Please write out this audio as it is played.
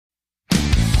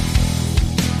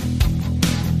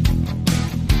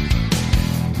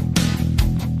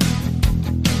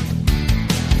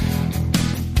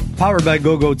Powered by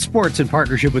Go-Goat Sports in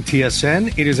partnership with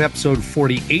TSN. It is episode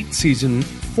 48, season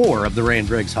 4 of the Ray and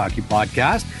Dregs Hockey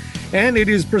Podcast. And it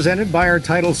is presented by our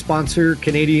title sponsor,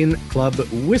 Canadian Club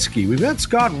Whiskey. We've got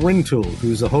Scott Rintoul,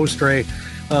 who's the host, Ray,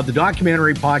 of the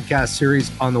documentary podcast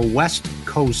series on the West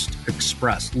Coast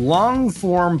Express.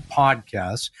 Long-form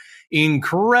podcast,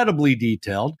 incredibly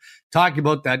detailed, talking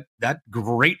about that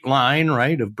great line,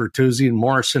 right, of Bertuzzi and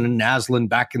Morrison and Naslund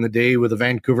back in the day with the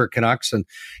Vancouver Canucks, and,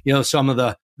 you know, some of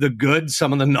the good,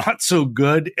 some of the not so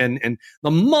good, and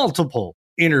the multiple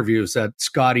interviews that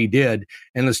Scotty did,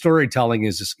 and the storytelling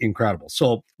is just incredible.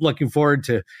 So looking forward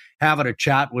to having a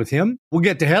chat with him. We'll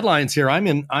get to headlines here. I'm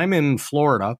in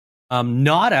Florida. I'm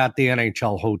not at the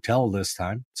NHL hotel this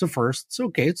time. It's a first. It's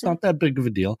okay. It's not that big of a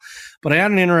deal. But I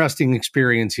had an interesting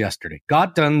experience yesterday.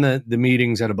 Got done the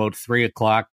meetings at about 3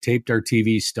 o'clock, taped our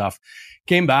TV stuff,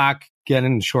 came back,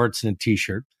 getting in shorts and a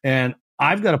t-shirt. And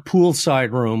I've got a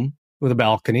poolside room with a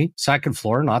balcony, second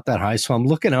floor, not that high. So I'm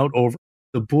looking out over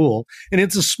the pool, and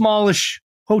it's a smallish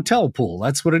hotel pool.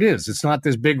 That's what it is. It's not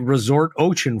this big resort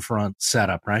oceanfront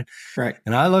setup, right? Right.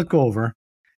 And I look over,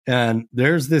 and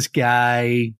there's this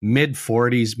guy,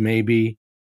 mid-40s maybe,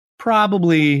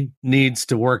 probably needs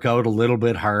to work out a little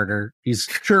bit harder. He's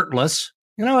shirtless.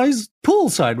 You know, he's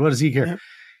poolside. What does he care? Yeah.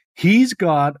 He's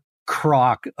got a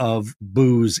crock of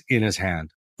booze in his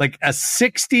hand, like a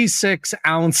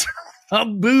 66-ounce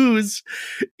of booze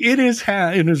in his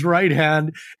hand, in his right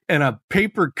hand, and a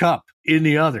paper cup in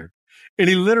the other. And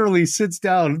he literally sits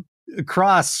down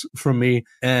across from me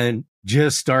and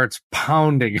just starts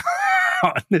pounding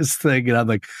on this thing. And I'm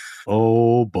like,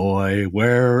 oh boy,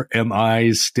 where am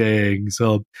I staying?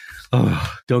 So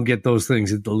don't get those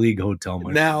things at the League Hotel.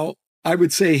 Now, I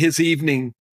would say his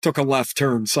evening took a left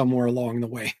turn somewhere along the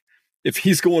way. If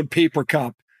he's going paper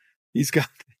cup, he's got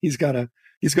a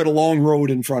long road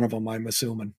in front of him, I'm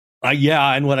assuming.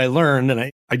 Yeah, and what I learned, and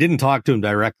I didn't talk to him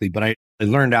directly, but I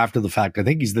learned after the fact, I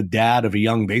think he's the dad of a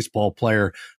young baseball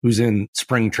player who's in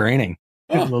spring training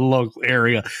in the local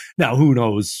area. Now, who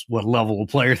knows what level of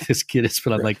player this kid is,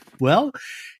 but I'm like, well,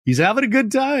 he's having a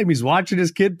good time. He's watching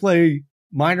his kid play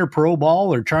minor pro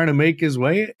ball or trying to make his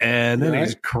way, and then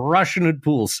he's crushing it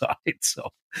poolside. So,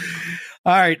 all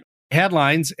right,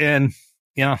 headlines, and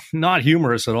not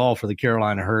humorous at all for the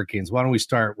Carolina Hurricanes. Why don't we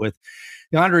start with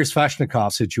the Andrei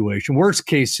Svechnikov situation? Worst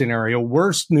case scenario,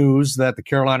 worst news that the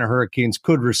Carolina Hurricanes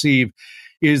could receive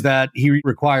is that he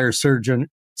requires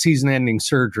season-ending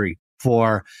surgery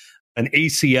for an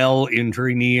ACL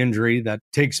injury, knee injury that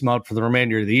takes him out for the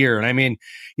remainder of the year. And I mean,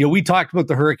 we talked about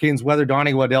the Hurricanes, whether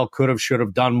Donnie Waddell should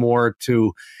have done more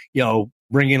to,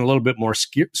 bring in a little bit more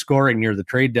scoring near the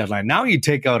trade deadline. Now you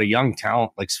take out a young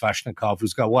talent like Svechnikov,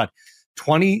 who's got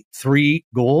 23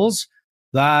 goals.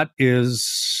 That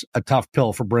is a tough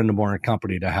pill for Brind'Amour and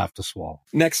company to have to swallow.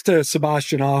 Next to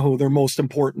Sebastian Aho, their most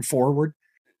important forward,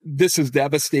 this is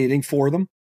devastating for them.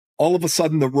 All of a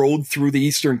sudden, the road through the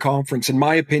Eastern Conference, in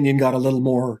my opinion, got a little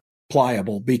more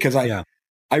pliable because I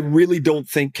really don't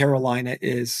think Carolina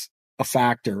is a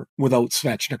factor without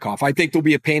Svechnikov. I think there'll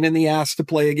be a pain in the ass to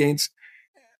play against.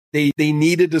 They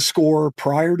needed to score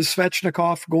prior to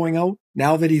Svechnikov going out.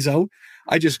 Now that he's out,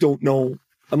 I just don't know.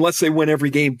 Unless they win every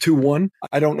game 2-1,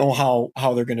 I don't know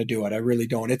how they're going to do it. I really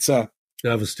don't. It's a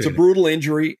brutal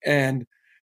injury. And,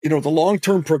 the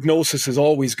long-term prognosis is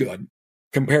always good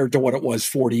compared to what it was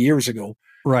 40 years ago.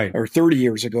 Right. Or 30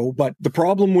 years ago. But the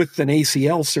problem with an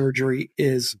ACL surgery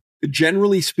is,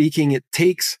 generally speaking, it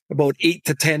takes about 8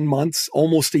 to 10 months,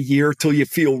 almost a year, till you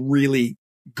feel really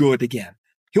good again.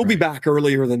 He'll be back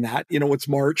earlier than that. It's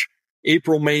March.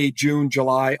 April, May, June,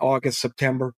 July, August,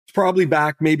 September. He's probably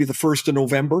back maybe the 1st of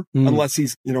November, unless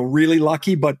he's, really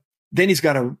lucky. But then he's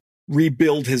got to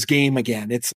rebuild his game again.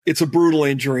 It's a brutal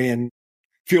injury, and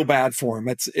feel bad for him.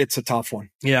 It's a tough one.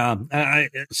 Yeah.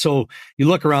 So you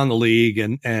look around the league,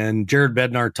 and Jared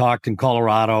Bednar talked in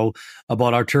Colorado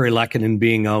about Arturi Lehkonen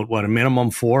being out, a minimum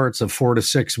 4? It's a 4 to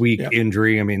 6 week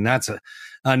injury. I mean, that's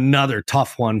another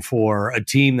tough one for a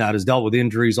team that has dealt with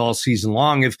injuries all season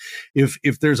long.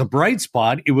 If there's a bright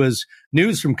spot, it was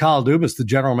news from Kyle Dubas, the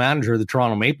general manager of the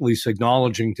Toronto Maple Leafs,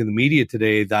 acknowledging to the media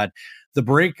today that the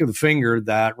break of the finger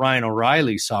that Ryan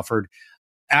O'Reilly suffered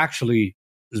actually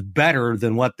is better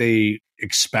than what they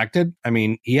expected. I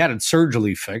mean, he had it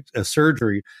surgically fixed.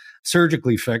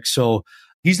 So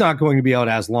he's not going to be out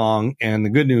as long. And the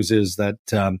good news is that,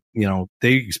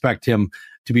 they expect him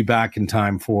to be back in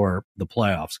time for the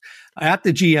playoffs. At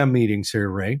the GM meetings here,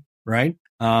 Ray, right?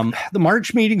 The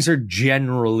March meetings are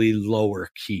generally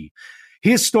lower key.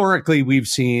 Historically, we've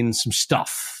seen some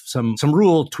stuff, some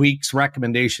rule tweaks,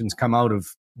 recommendations come out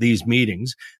of these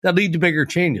meetings that lead to bigger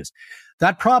changes.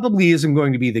 That probably isn't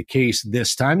going to be the case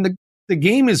this time. The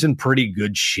game is in pretty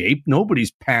good shape.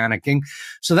 Nobody's panicking.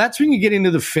 So that's when you get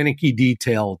into the finicky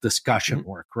detail discussion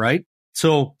work, right?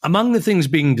 So among the things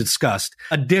being discussed,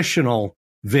 additional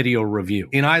video review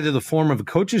in either the form of a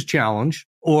coach's challenge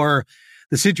or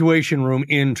the Situation Room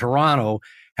in Toronto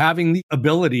having the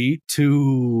ability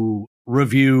to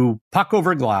review puck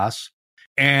over glass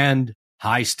and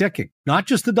high sticking, not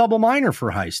just the double minor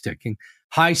for high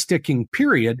sticking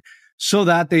period, so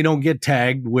that they don't get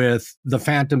tagged with the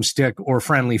phantom stick or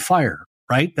friendly fire,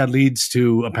 right? That leads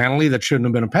to a penalty that shouldn't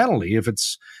have been a penalty if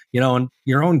it's, on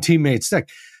your own teammate's stick.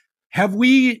 Have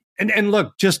we, and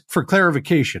look, just for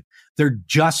clarification, they're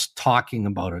just talking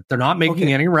about it. They're not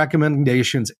making any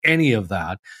recommendations, any of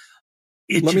that.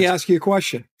 Let me ask you a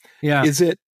question. Yeah. Is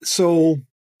it, so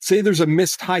say there's a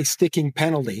missed high sticking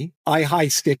penalty, I high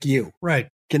stick you. Right.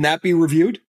 Can that be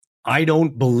reviewed? I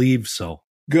don't believe so.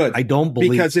 Good. I don't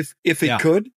believe. Because if it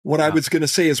could, what I was going to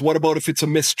say is, what about if it's a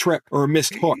missed trip or a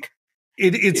missed hook?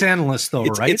 It's endless though,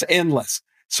 right? It's endless.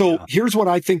 So here's what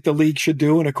I think the league should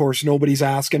do. And of course, nobody's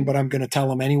asking, but I'm going to tell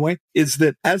them anyway, is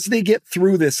that as they get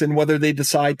through this and whether they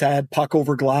decide to add puck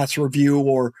over glass review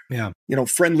or,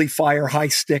 friendly fire, high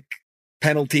stick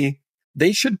penalty,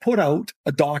 they should put out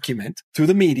a document to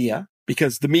the media,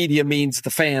 because the media means the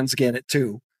fans get it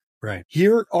too. Right.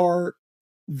 Here are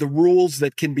the rules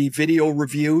that can be video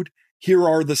reviewed. Here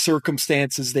are the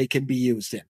circumstances they can be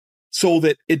used in. So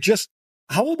that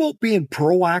how about being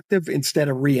proactive instead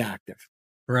of reactive?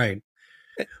 Right.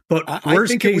 But I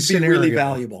think it would be really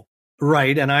valuable.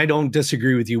 Right. And I don't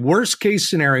disagree with you. Worst case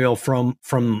scenario from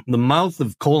the mouth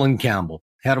of Colin Campbell,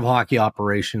 head of hockey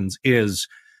operations, is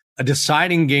a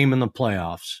deciding game in the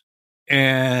playoffs.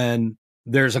 And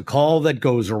there's a call that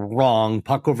goes wrong,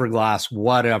 puck over glass,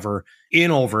 whatever,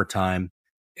 in overtime.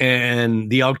 And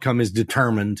the outcome is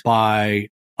determined by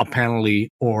a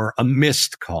penalty or a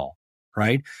missed call.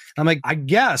 Right. I'm like, I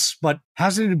guess, but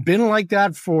hasn't it been like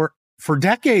that for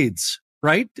decades?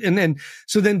 Right. And then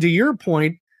to your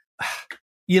point,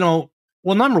 well,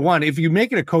 number one, if you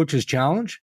make it a coach's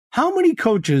challenge, how many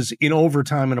coaches in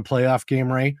overtime in a playoff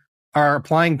game, Ray, are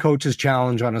applying coach's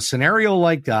challenge on a scenario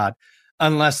like that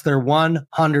unless they're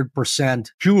 100%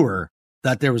 sure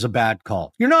that there was a bad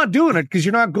call? You're not doing it because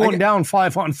you're not going down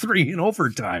 5-on-3 in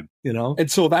overtime, And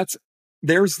so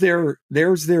there's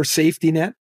their safety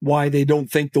net, why they don't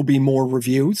think there'll be more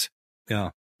reviews.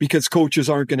 Yeah. Because coaches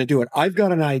aren't going to do it. I've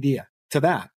got an idea to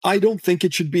that. I don't think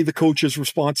it should be the coach's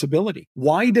responsibility.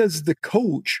 Why does the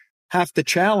coach have to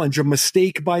challenge a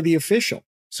mistake by the official?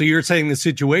 So you're saying the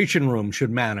Situation Room should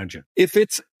manage it? If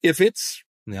it's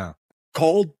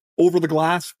called over the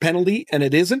glass penalty and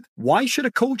it isn't, why should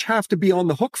a coach have to be on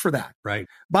the hook for that? Right.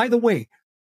 By the way,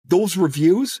 those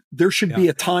reviews, there should be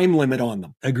a time limit on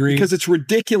them. Agreed. Because it's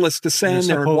ridiculous to stand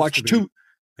there and watch two.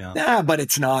 Yeah. But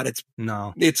it's not.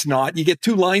 It's not. You get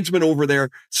two linesmen over there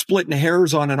splitting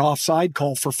hairs on an offside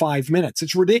call for 5 minutes.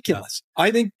 It's ridiculous. Yeah.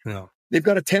 I think they've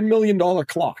got a $10 million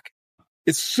clock.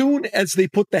 As soon as they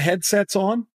put the headsets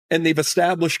on and they've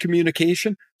established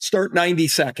communication, start 90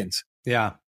 seconds.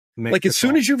 Yeah. Like as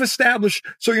soon as you've established,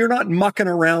 so you're not mucking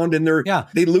around and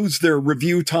they lose their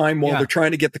review time while they're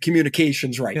trying to get the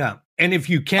communications right. Yeah. And if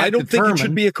you can't, I don't think it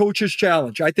should be a coach's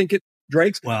challenge. I think it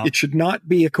should not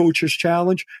be a coach's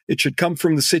challenge. It should come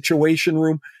from the Situation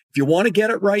Room. If you want to get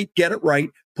it right,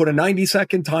 put a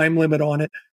 90-second time limit on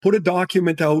it, put a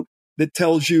document out that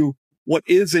tells you what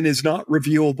is and is not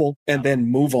reviewable, and then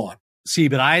move on. See,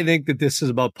 but I think that this is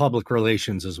about public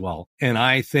relations as well. And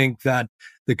I think that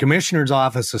the commissioner's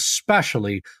office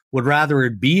especially would rather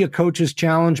it be a coach's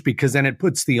challenge, because then it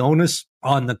puts the onus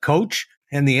on the coach,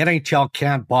 and the NHL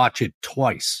can't botch it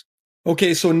twice.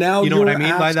 Okay, so now you know what I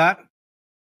mean by that?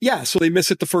 Yeah, so they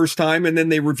miss it the first time and then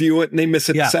they review it and they miss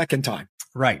it the second time.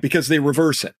 Right. Because they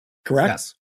reverse it,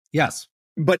 correct? Yes.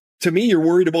 But to me, you're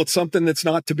worried about something that's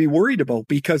not to be worried about,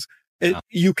 because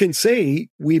you can say,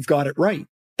 we've got it right.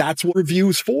 That's what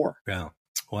review's for. Yeah.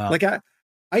 Wow. Like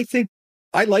I think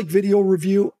I like video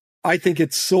review. I think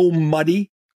it's so muddy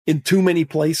in too many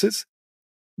places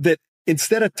that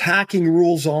instead of tacking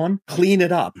rules on, clean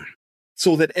it up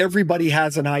so that everybody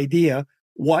has an idea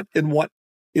what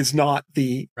is not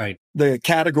the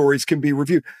categories can be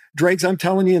reviewed. Dregs, I'm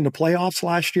telling you, in the playoffs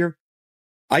last year,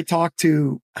 I talked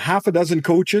to half a dozen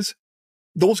coaches.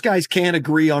 Those guys can't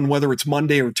agree on whether it's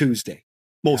Monday or Tuesday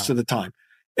most of the time.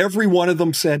 Every one of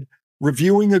them said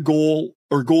reviewing a goal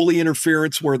or goalie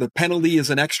interference where the penalty is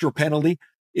an extra penalty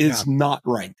is not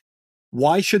right.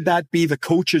 Why should that be the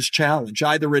coach's challenge?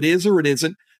 Either it is or it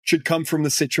isn't. Should come from the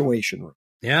Situation Room.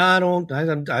 Yeah, I don't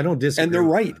disagree. And they're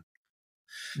right.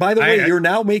 By the way, you're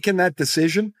now making that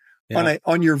decision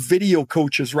on your video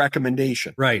coach's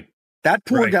recommendation. Right. That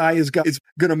poor guy is going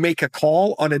to make a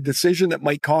call on a decision that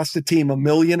might cost a team $1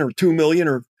 million or $2 million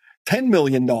or $10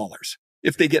 million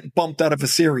if they get bumped out of a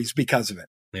series because of it.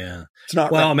 Yeah. It's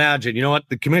not well, right. Imagine, you know what?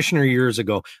 The commissioner years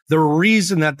ago, the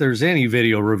reason that there's any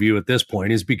video review at this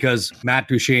point is because Matt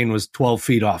Duchene was 12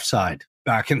 feet offside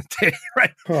back in the day,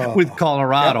 right? With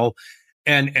Colorado.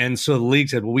 Yep. And so the league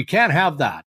said, well, we can't have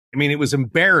that. I mean, it was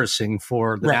embarrassing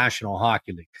for the National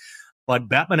Hockey League. But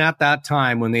Bettman at that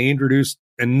time, when they introduced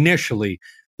initially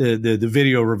the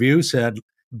video review, said,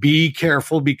 be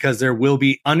careful because there will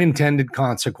be unintended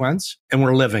consequence, and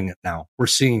we're living it now. We're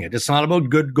seeing it. It's not about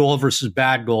good goal versus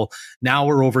bad goal. Now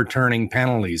we're overturning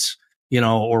penalties,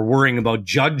 or worrying about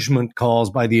judgment calls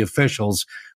by the officials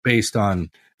based on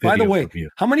video. By the way, review.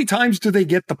 How many times do they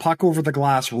get the puck over the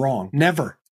glass wrong?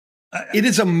 Never. It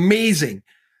is amazing.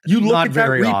 You look at that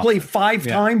replay often. 5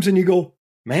 times and you go,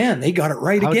 man, they got it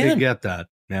right again. How did they get that?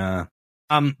 Yeah.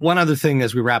 One other thing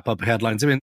as we wrap up headlines. I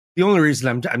mean, the only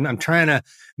reason I'm trying to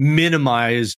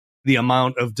minimize the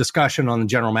amount of discussion on the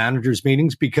general managers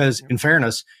meetings, because in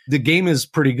fairness, the game is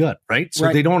pretty good, right?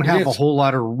 So they don't have a whole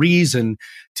lot of reason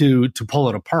to pull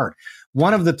it apart.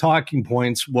 One of the talking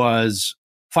points was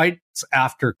fights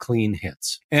after clean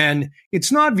hits. And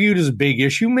it's not viewed as a big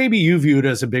issue. Maybe you view it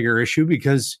as a bigger issue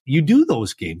because you do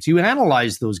those games. You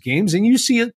analyze those games and you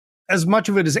see it as much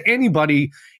of it as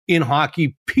anybody in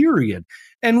hockey, period.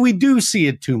 And we do see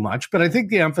it too much, but I think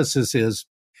the emphasis is,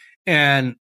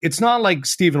 and it's not like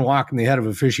Stephen Walken, the head of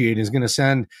officiating, is going to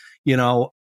send,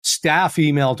 staff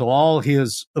email to all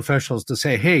his officials to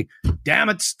say, hey, damn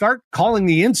it, start calling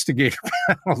the instigator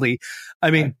penalty.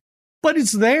 I mean, but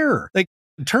it's there. Like,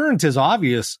 deterrent is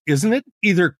obvious, isn't it?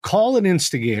 Either call an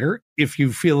instigator if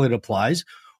you feel it applies,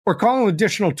 or call an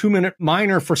additional 2-minute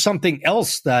minor for something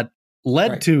else that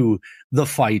led to the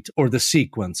fight or the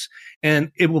sequence.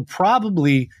 And it will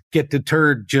probably get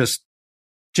deterred just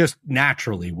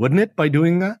naturally, wouldn't it, by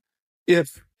doing that?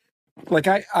 If, like,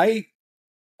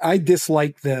 I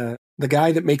dislike the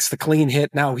guy that makes the clean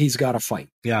hit. Now he's got to fight.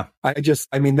 Yeah. This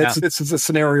is a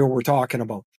scenario we're talking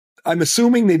about. I'm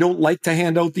assuming they don't like to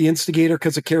hand out the instigator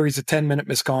because it carries a 10-minute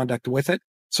misconduct with it.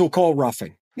 So call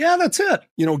roughing. Yeah, that's it.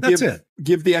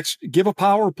 Give a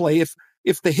power play.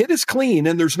 If the hit is clean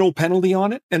and there's no penalty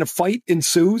on it and a fight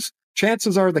ensues,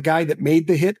 chances are the guy that made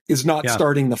the hit is not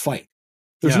starting the fight.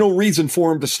 There's no reason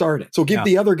for him to start it. So give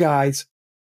the other guys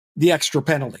the extra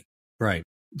penalty. Right.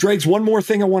 Dregs, one more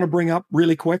thing I want to bring up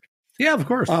really quick. Yeah, of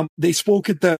course. They spoke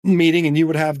at the meeting, and you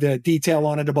would have the detail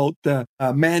on it about the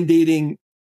mandating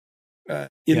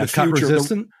in the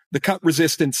future, the cut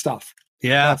resistant stuff.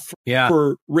 Yeah.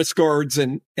 For wrist guards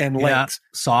and legs.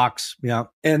 Socks. Yeah.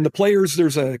 And the players,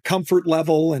 there's a comfort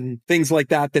level and things like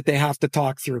that they have to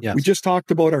talk through. Yes. We just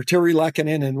talked about Arturi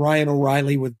Lehkonen and Ryan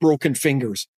O'Reilly with broken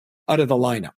fingers out of the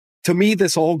lineup. To me,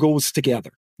 this all goes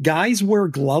together. Guys wear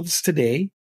gloves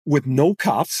today with no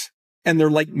cuffs, and they're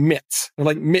like mitts. They're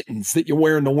like mittens that you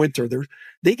wear in the winter.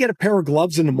 They get a pair of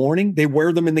gloves in the morning. They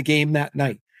wear them in the game that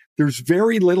night. There's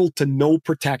very little to no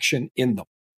protection in them.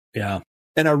 Yeah.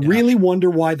 And I really wonder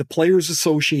why the Players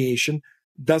Association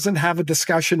doesn't have a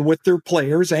discussion with their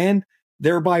players and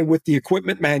thereby with the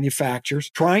equipment manufacturers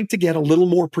trying to get a little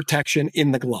more protection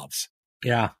in the gloves.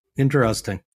 Yeah.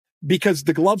 Interesting. Because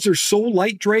the gloves are so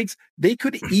light, Dregs, they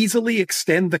could easily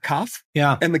extend the cuff.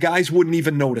 Yeah. And the guys wouldn't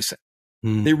even notice it.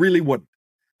 They really wouldn't.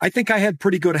 I think I had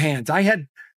pretty good hands. I had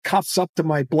cuffs up to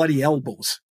my bloody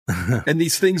elbows. And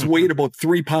these things weighed about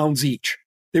 3 pounds each.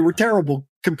 They were terrible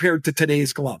compared to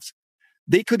today's gloves.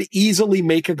 They could easily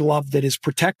make a glove that is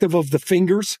protective of the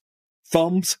fingers,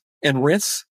 thumbs, and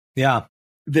wrists. Yeah.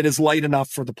 That is light enough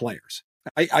for the players.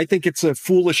 I think it's a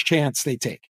foolish chance they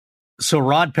take. So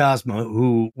Rod Pasma,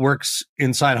 who works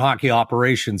inside hockey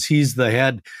operations, he's the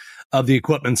head of the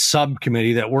equipment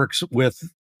subcommittee that works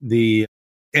with the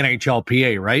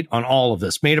NHLPA, right, on all of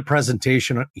this, made a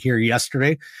presentation here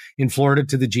yesterday in Florida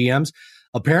to the GMs.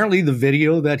 Apparently the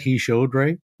video that he showed,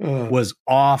 Ray, was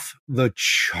off the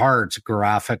charts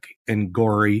graphic and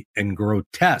gory and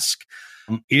grotesque.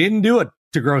 He didn't do it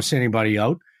to gross anybody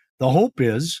out. The hope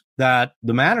is that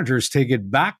the managers take it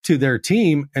back to their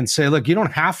team and say, look, you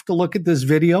don't have to look at this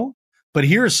video, but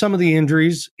here are some of the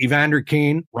injuries, Evander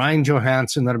Kane, Ryan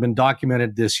Johansson, that have been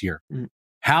documented this year.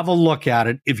 Have a look at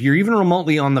it. If you're even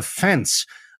remotely on the fence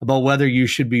about whether you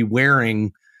should be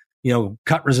wearing,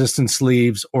 cut resistant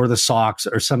sleeves or the socks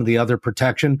or some of the other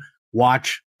protection,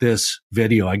 watch this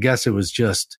video. I guess it was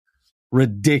just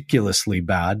ridiculously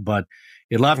bad, but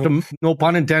it left no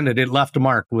pun intended, it left a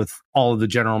mark with all of the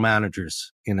general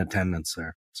managers in attendance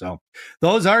there. So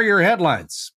those are your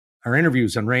headlines. Our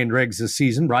interviews on Ray and Dregs this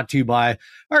season brought to you by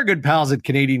our good pals at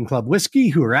Canadian Club Whiskey,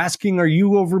 who are asking, are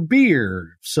you over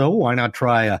beer? So why not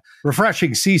try a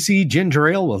refreshing CC ginger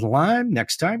ale with lime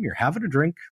next time you're having a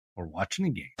drink or watching a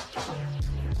game?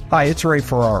 Hi, it's Ray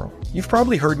Ferraro. You've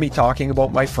probably heard me talking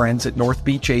about my friends at North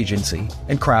Beach Agency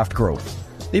and Craft Growth.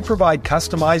 They provide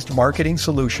customized marketing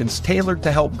solutions tailored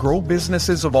to help grow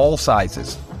businesses of all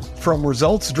sizes. From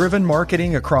results-driven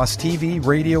marketing across TV,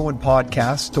 radio, and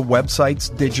podcasts to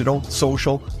websites, digital,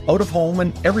 social, out-of-home,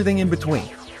 and everything in between.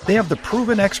 They have the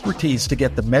proven expertise to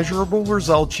get the measurable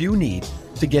results you need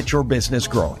to get your business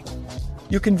growing.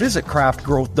 You can visit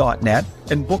craftgrowth.net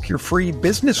and book your free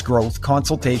business growth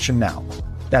consultation now.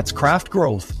 That's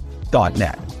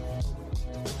craftgrowth.net.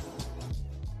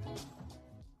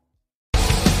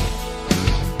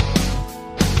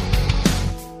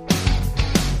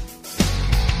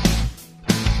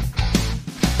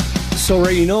 So,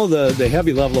 Ray, you know the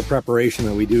heavy level of preparation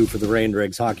that we do for the Ray and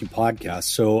Dregs Hockey Podcast.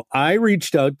 So I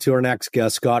reached out to our next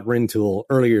guest, Scott Rintoul,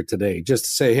 earlier today, just to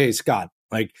say, hey, Scott,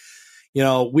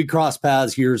 we crossed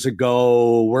paths years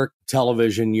ago, worked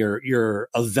television, you're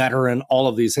a veteran, all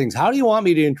of these things. How do you want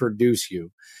me to introduce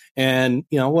you? And,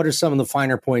 what are some of the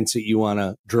finer points that you want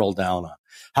to drill down on?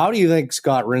 How do you think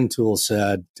Scott Rintoul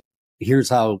said, here's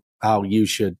how you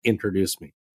should introduce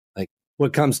me?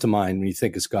 What comes to mind when you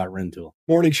think of Scott Rintoul?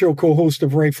 Morning show co-host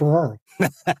of Ray Ferraro.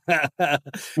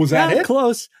 Was that it?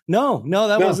 Close. No,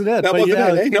 that wasn't it. That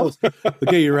wasn't it. Close.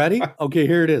 Okay, you ready? Okay,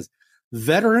 here it is.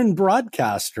 Veteran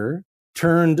broadcaster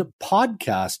turned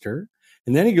podcaster.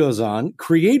 And then he goes on,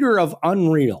 creator of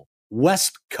Unreal,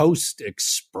 West Coast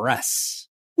Express,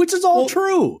 which is all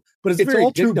true. But it's very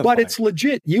all true, dignified. but it's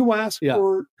legit. You asked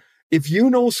for, if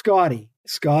you know Scotty,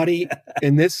 Scotty,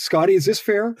 is this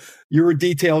fair? You're a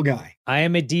detail guy. I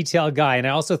am a detail guy. And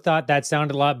I also thought that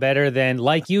sounded a lot better than,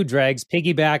 like you, Dregs,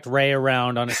 piggybacked Ray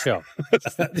around on a show.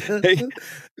 Hey,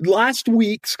 last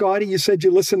week, Scotty, you said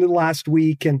you listened to last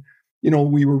week and,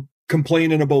 we were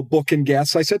complaining about booking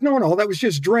guests. I said, no, that was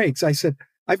just Dregs. I said,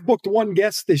 I've booked one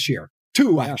guest this year.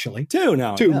 Two, actually. Two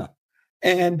now. Two. Yeah.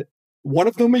 And one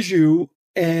of them is you,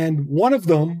 and one of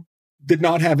them did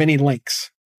not have any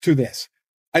links to this.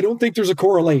 I don't think there's a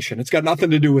correlation. It's got nothing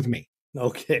to do with me.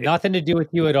 Okay. Nothing to do with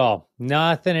you at all.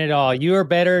 Nothing at all. You are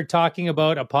better talking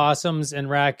about opossums and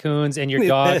raccoons and your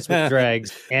dogs with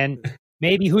Dregs. And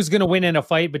maybe who's going to win in a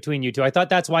fight between you two. I thought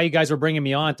that's why you guys were bringing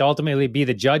me on, to ultimately be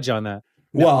the judge on that.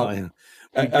 Well,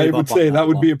 I would say that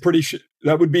would be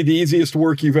that would be the easiest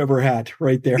work you've ever had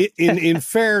right there. In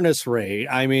fairness, Ray,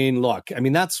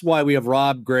 that's why we have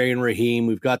Rob, Gray, and Raheem.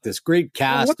 We've got this great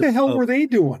cast. What the hell were they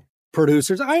doing?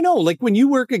 Producers. I know, when you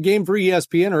work a game for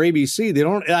ESPN or ABC, they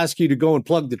don't ask you to go and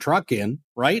plug the truck in,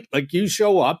 right? You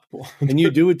show up and you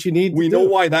do what you need. We know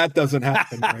why that doesn't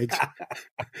happen, right?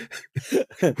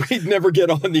 We'd never get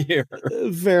on the air.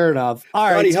 Fair enough. All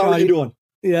Scotty, right, how are you doing?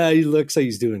 Yeah, he looks like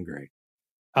he's doing great.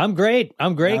 I'm great,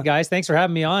 guys. Thanks for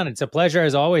having me on. It's a pleasure,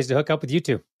 as always, to hook up with you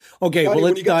two. Okay, Scotty,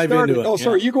 let's dive into it. Oh,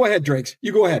 sorry. You go ahead, Drakes.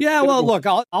 You go ahead. Yeah, well, look,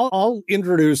 I'll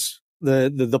introduce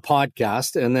the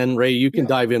podcast, and then Ray, you can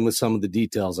dive in with some of the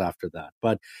details after that.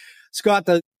 But Scott,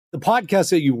 the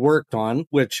podcast that you worked on,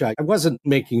 which I wasn't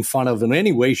making fun of in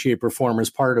any way, shape, or form,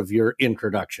 as part of your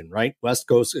introduction, right? West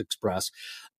Coast Express.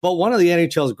 But one of the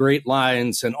NHL's great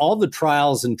lines and all the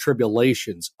trials and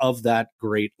tribulations of that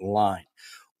great line.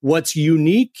 What's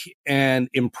unique and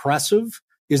impressive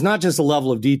is not just the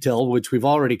level of detail, which we've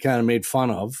already kind of made fun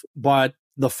of, but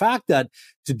the fact that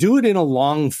to do it in a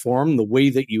long form the way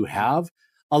that you have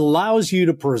allows you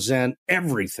to present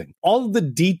everything, all of the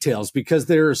details, because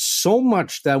there's so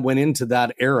much that went into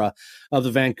that era of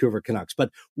the Vancouver Canucks.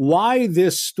 But why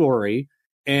this story,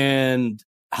 and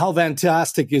how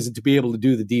fantastic is it to be able to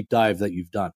do the deep dive that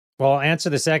you've done? Well, I'll answer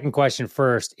the second question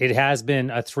first. It has been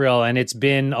a thrill, and it's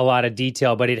been a lot of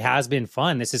detail, but it has been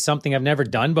fun. This is something I've never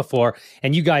done before.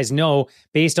 And you guys know,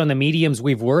 based on the mediums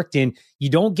we've worked in, you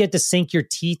don't get to sink your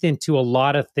teeth into a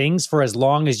lot of things for as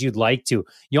long as you'd like to.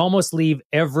 You almost leave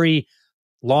every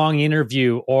long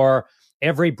interview or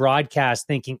every broadcast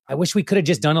thinking, I wish we could have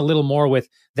just done a little more with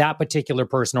that particular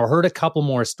person or heard a couple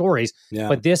more stories. Yeah.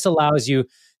 But this allows you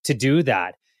to do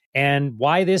that. And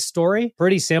why this story?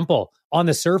 Pretty simple. On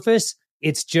the surface,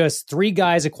 it's just three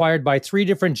guys acquired by three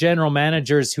different general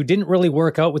managers who didn't really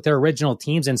work out with their original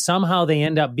teams, and somehow they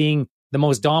end up being the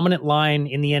most dominant line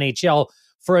in the NHL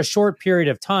for a short period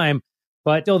of time,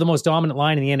 but still the most dominant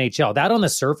line in the NHL. That on the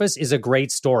surface is a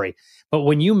great story. But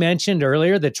when you mentioned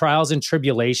earlier the trials and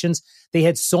tribulations, they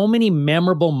had so many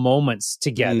memorable moments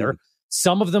together,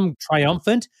 some of them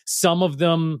triumphant, some of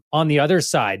them on the other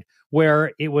side,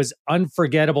 where it was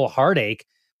unforgettable heartache.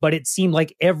 but it seemed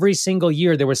like every single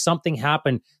year there was something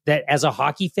happen that as a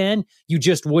hockey fan, you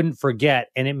just wouldn't forget.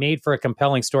 And it made for a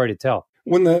compelling story to tell.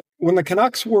 When the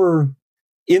Canucks were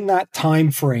in that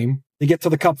time frame, they get to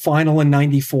the Cup final in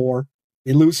 94.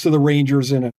 They lose to the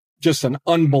Rangers in just an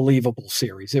unbelievable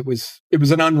series. It was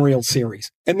an unreal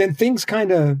series. And then things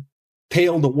kind of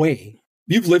tailed away.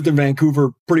 You've lived in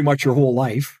Vancouver pretty much your whole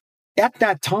life. At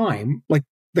that time, like,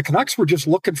 the Canucks were just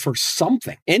looking for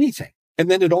something, anything.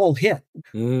 And then it all hit.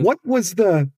 What was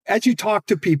as you talk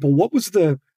to people, what was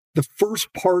the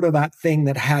first part of that thing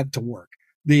that had to work?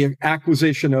 The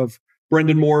acquisition of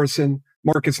Brendan Morrison,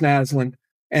 Marcus Naslund,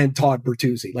 and Todd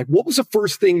Bertuzzi. Like, what was the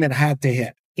first thing that had to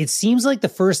hit? It seems like the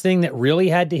first thing that really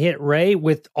had to hit, Ray,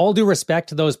 with all due respect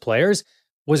to those players,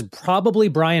 was probably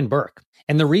Brian Burke.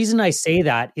 And the reason I say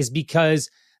that is because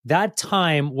that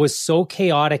time was so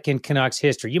chaotic in Canucks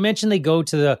history. You mentioned they go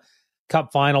to the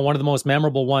Cup final, one of the most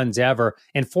memorable ones ever.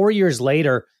 And 4 years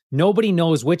later, nobody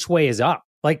knows which way is up.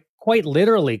 Like, quite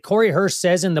literally, Corey Hirsch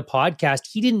says in the podcast,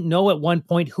 he didn't know at one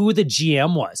point who the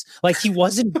GM was. Like, he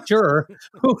wasn't sure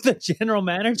who the general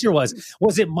manager was.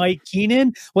 Was it Mike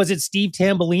Keenan? Was it Steve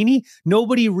Tambellini?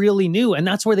 Nobody really knew. And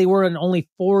that's where they were in only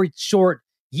 4 short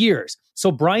years.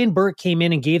 So Brian Burke came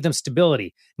in and gave them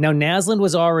stability. Now, Naslund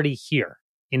was already here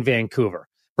in Vancouver.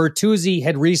 Bertuzzi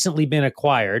had recently been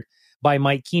acquired by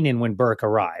Mike Keenan when Burke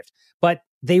arrived, but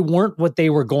they weren't what they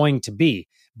were going to be.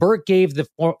 Burke gave the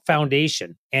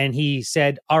foundation and he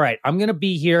said, all right, I'm going to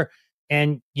be here.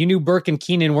 And you knew Burke and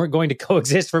Keenan weren't going to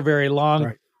coexist for very long,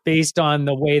 right, based on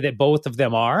the way that both of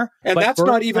them are. And but that's Burke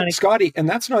not even, Scotty, and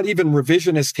that's not even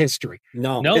revisionist history.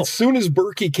 No. As soon as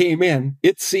Berkey came in,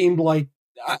 it seemed like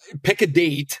pick a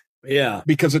date. Yeah.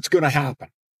 Because it's going to happen.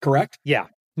 Correct? Yeah.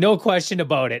 No question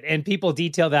about it. And people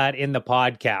detail that in the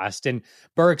podcast. And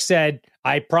Burke said,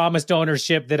 I promised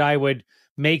ownership that I would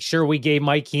make sure we gave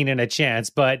Mike Keenan a chance.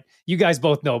 But you guys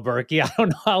both know Berkey. I don't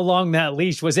know how long that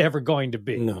leash was ever going to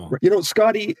be. No. You know,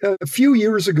 Scotty, a few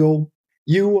years ago,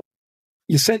 you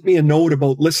sent me a note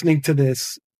about listening to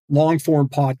this long form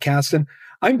podcast. And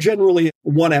I'm generally a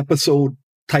one episode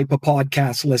type of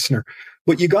podcast listener.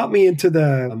 But you got me into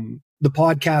the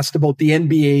podcast about the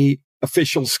NBA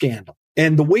official scandal.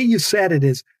 And the way you said it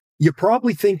is, you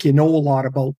probably think you know a lot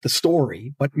about the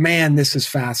story, but man, this is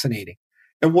fascinating.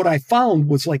 And what I found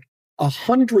was like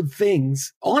 100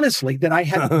 things, honestly, that I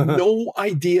had no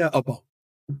idea about.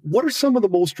 What are some of the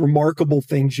most remarkable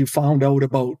things you found out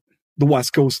about the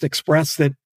West Coast Express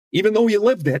that, even though you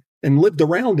lived it and lived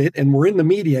around it and were in the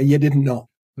media, you didn't know?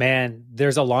 Man,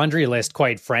 there's a laundry list,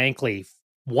 quite frankly.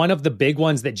 One of the big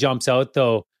ones that jumps out,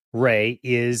 though, Ray,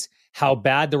 is how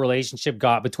bad the relationship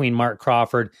got between Mark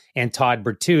Crawford and Todd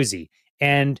Bertuzzi.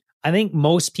 And I think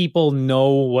most people know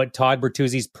what Todd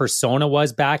Bertuzzi's persona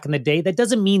was back in the day. That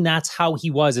doesn't mean that's how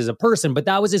he was as a person, but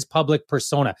that was his public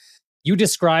persona. You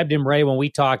described him, Ray, when we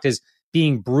talked, as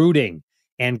being brooding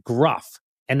and gruff.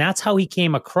 And that's how he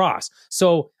came across.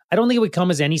 So I don't think it would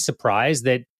come as any surprise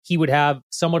that he would have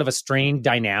somewhat of a strained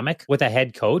dynamic with a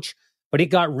head coach, but it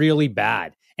got really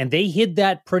bad. And they hid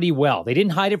that pretty well. They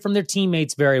didn't hide it from their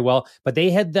teammates very well, but they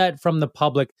hid that from the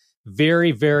public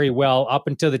very, very well up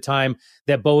until the time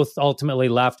that both ultimately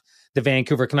left the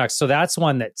Vancouver Canucks. So that's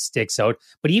one that sticks out.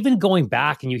 But even going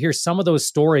back and you hear some of those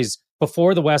stories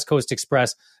before the West Coast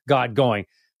Express got going,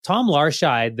 Tom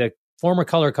Larscheid, the former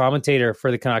color commentator for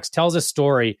the Canucks, tells a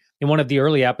story in one of the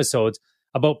early episodes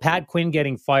about Pat Quinn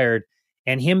getting fired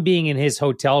and him being in his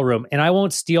hotel room. And I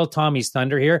won't steal Tommy's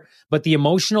thunder here, but the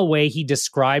emotional way he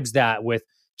describes that with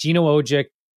Gino Ojic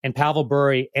and Pavel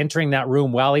Bure entering that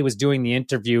room while he was doing the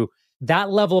interview,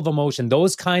 that level of emotion,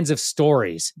 those kinds of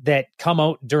stories that come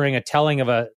out during a telling of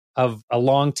a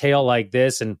long tale like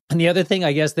this. And the other thing,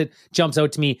 I guess, that jumps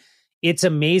out to me, it's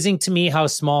amazing to me how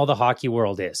small the hockey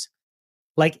world is.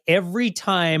 Like every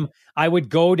time I would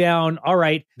go down, all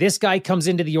right, this guy comes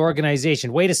into the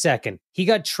organization. Wait a second. He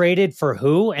got traded for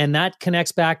who? And that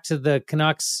connects back to the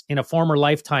Canucks in a former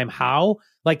lifetime. How?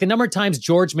 Like the number of times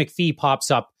George McPhee pops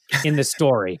up in the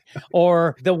story,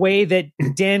 or the way that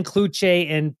Dan Cloutier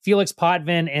and Felix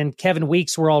Potvin and Kevin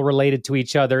Weeks were all related to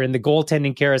each other in the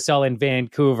goaltending carousel in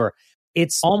Vancouver.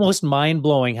 It's almost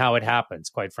mind-blowing how it happens,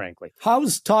 quite frankly.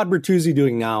 How's Todd Bertuzzi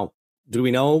doing now? Do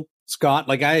we know, Scott?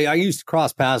 Like I used to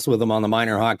cross paths with him on the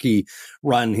minor hockey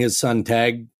run. His son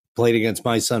Tag played against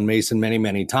my son Mason many,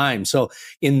 many times. So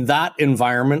in that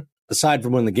environment, aside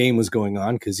from when the game was going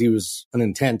on, because he was an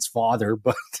intense father,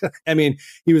 but I mean,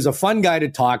 he was a fun guy to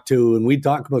talk to, and we'd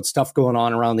talk about stuff going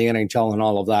on around the NHL and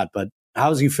all of that. But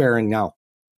how's he faring now?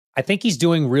 I think he's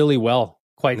doing really well,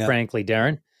 quite frankly,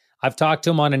 Darren. I've talked to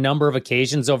him on a number of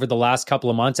occasions over the last couple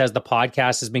of months as the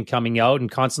podcast has been coming out, and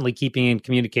constantly keeping in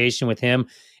communication with him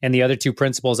and the other two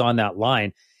principals on that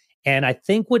line. And I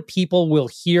think what people will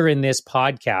hear in this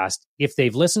podcast, if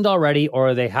they've listened already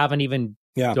or they haven't even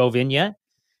dove in yet,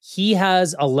 he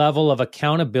has a level of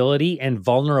accountability and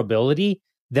vulnerability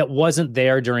that wasn't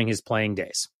there during his playing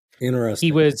days. Interesting.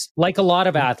 He was like a lot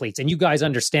of athletes, and you guys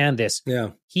understand this.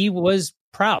 Yeah. He was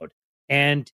proud,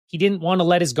 and he didn't want to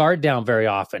let his guard down very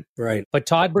often. Right. But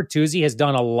Todd Bertuzzi has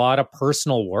done a lot of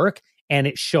personal work, and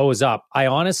it shows up. I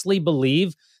honestly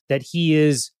believe that he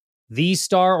is the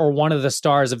star or one of the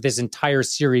stars of this entire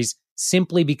series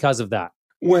simply because of that.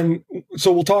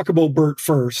 So we'll talk about Bert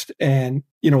first, and,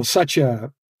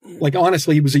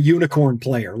 honestly, he was a unicorn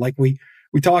player. Like we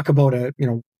talk about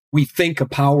we think a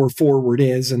power forward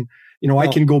is, and, I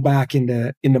can go back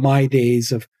into my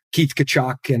days of Keith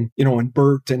Tkachuk and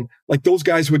Bert, and like those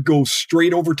guys would go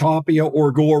straight over top of you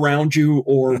or go around you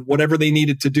or whatever they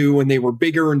needed to do. And they were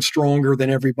bigger and stronger than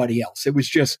everybody else. It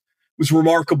was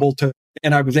remarkable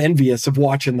and I was envious of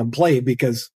watching them play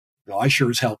because I sure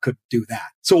as hell couldn't do that.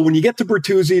 So when you get to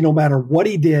Bertuzzi, no matter what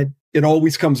he did, it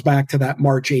always comes back to that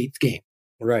March 8th game.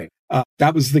 Right.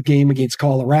 That was the game against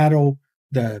Colorado,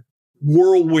 the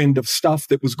whirlwind of stuff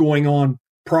that was going on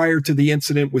prior to the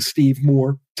incident with Steve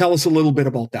Moore. Tell us a little bit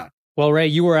about that. Well, Ray,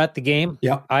 you were at the game.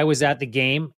 Yeah. I was at the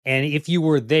game. And if you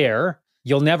were there,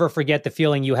 you'll never forget the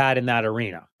feeling you had in that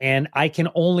arena. And I can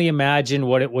only imagine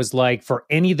what it was like for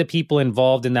any of the people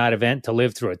involved in that event to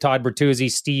live through it. Todd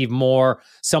Bertuzzi, Steve Moore,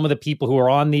 some of the people who were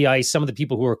on the ice, some of the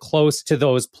people who were close to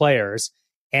those players.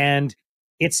 And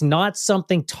it's not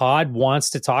something Todd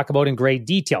wants to talk about in great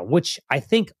detail, which I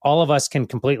think all of us can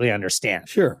completely understand.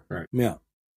 Sure. Right. Yeah.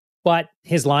 But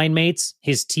his line mates,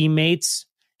 his teammates,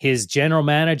 his general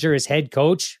manager, his head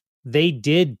coach, they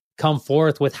did come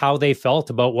forth with how they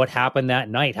felt about what happened that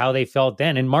night, how they felt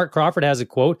then. And Mark Crawford has a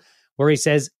quote where he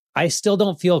says, I still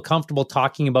don't feel comfortable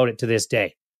talking about it to this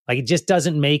day. Like, it just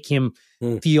doesn't make him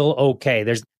feel okay.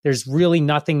 There's really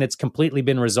nothing that's completely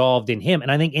been resolved in him.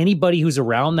 And I think anybody who's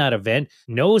around that event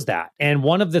knows that. And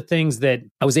one of the things that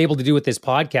I was able to do with this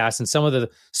podcast and some of the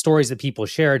stories that people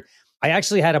shared, I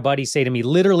actually had a buddy say to me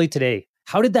literally today,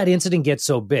 how did that incident get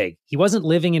so big? He wasn't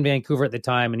living in Vancouver at the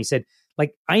time. And he said,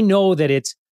 like, I know that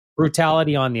it's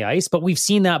brutality on the ice, but we've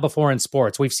seen that before in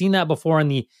sports. We've seen that before in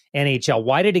the NHL.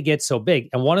 Why did it get so big?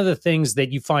 And one of the things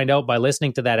that you find out by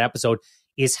listening to that episode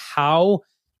is how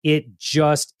it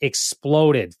just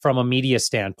exploded from a media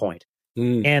standpoint.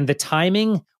 And the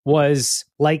timing was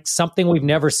like something we've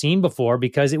never seen before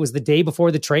because it was the day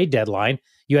before the trade deadline.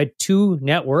 You had two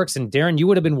networks, and Darren, you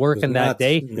would have been working that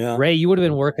day. Yeah. Ray, you would have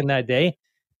been working that day.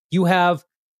 You have,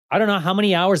 I don't know how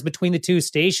many hours between the two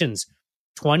stations,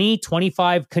 20,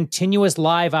 25 continuous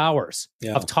live hours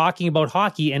of talking about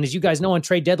hockey. And as you guys know, on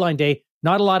trade deadline day,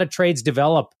 not a lot of trades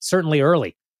develop, certainly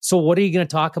early. So what are you going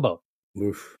to talk about?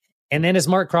 Oof. And then as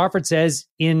Mark Crawford says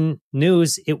in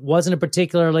news, it wasn't a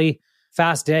particularly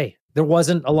fast day. There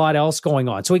wasn't a lot else going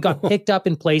on. So he got picked up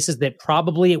in places that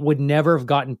probably it would never have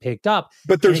gotten picked up.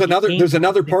 But there's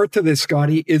another part to this,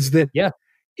 Scotty, is that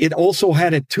it also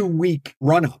had a 2-week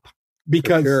run up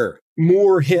because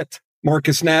Moore hit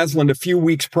Marcus Naslund a few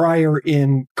weeks prior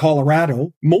in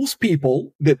Colorado. Most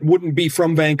people that wouldn't be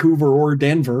from Vancouver or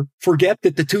Denver forget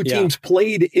that the two teams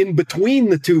played in between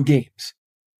the two games.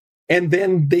 And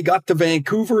then they got to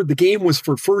Vancouver. The game was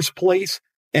for first place,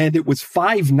 and it was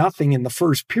 5-0 in the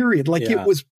first period. Like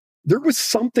there was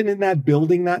something in that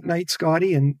building that night,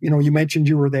 Scotty. And, you mentioned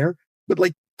you were there, but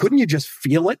like, couldn't you just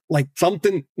feel it? Like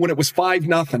something when it was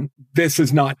 5-0, this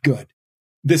is not good.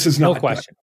 This is not good.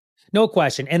 No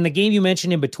question. And the game you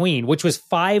mentioned in between, which was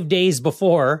 5 days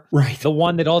before the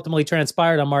one that ultimately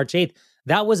transpired on March 8th,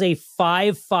 that was a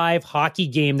 5-5 hockey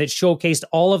game that showcased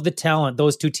all of the talent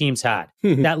those two teams had.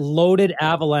 That loaded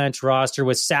Avalanche roster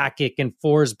with Sakic and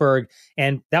Forsberg,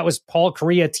 and that was Paul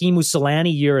Kariya, Teemu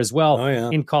Selanne year as well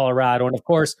in Colorado. And of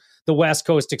course, the West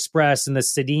Coast Express and the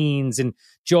Sedins and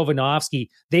Jovanovski,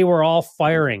 they were all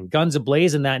firing, guns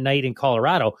ablazing that night in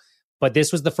Colorado. But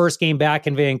this was the first game back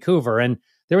in Vancouver, and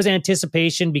there was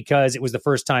anticipation because it was the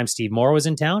first time Steve Moore was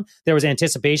in town. There was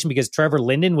anticipation because Trevor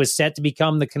Linden was set to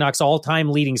become the Canucks'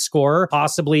 all-time leading scorer,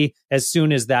 possibly as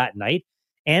soon as that night.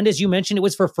 And as you mentioned, it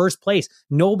was for first place.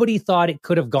 Nobody thought it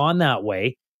could have gone that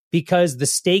way because the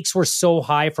stakes were so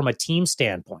high from a team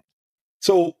standpoint.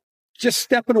 So just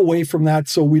stepping away from that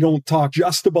so we don't talk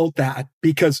just about that,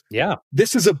 because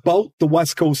this is about the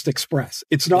West Coast Express.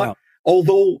 It's not,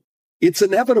 although it's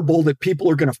inevitable that people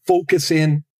are going to focus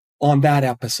in on that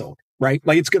episode, right?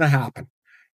 Like it's going to happen.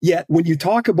 Yet when you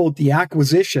talk about the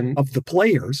acquisition of the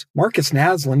players, Marcus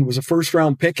Naslund was a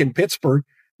first-round pick in Pittsburgh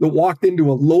that walked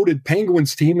into a loaded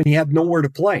Penguins team and he had nowhere to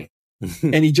play.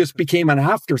 And he just became an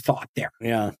afterthought there.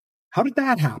 Yeah. How did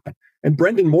that happen? And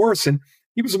Brendan Morrison,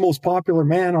 he was the most popular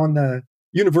man on the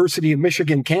University of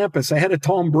Michigan campus ahead of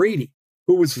Tom Brady,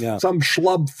 who was some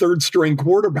schlub third-string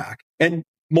quarterback. And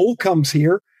Mo comes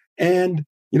here and,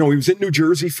 he was in New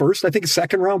Jersey first. I think a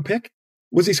second-round pick.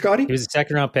 Was he, Scotty? He was a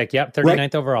second-round pick. Yep,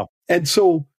 39th overall. And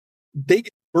so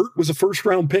Bert was a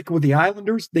first-round pick with the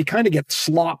Islanders. They kind of get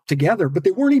slopped together, but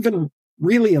they weren't even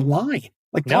really aligned.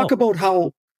 Talk about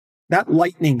how that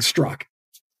lightning struck.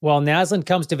 Well, Naslund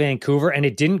comes to Vancouver, and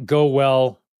it didn't go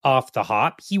well off the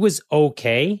hop. He was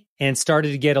okay and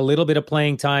started to get a little bit of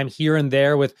playing time here and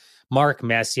there with Mark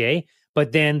Messier.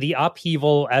 But then the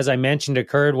upheaval, as I mentioned,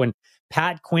 occurred when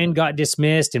Pat Quinn got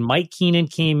dismissed and Mike Keenan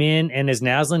came in. And as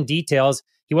Naslund details,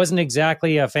 he wasn't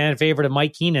exactly a fan favorite of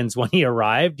Mike Keenan's when he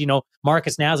arrived.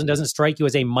 Marcus Naslund doesn't strike you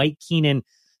as a Mike Keenan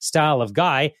style of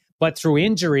guy, but through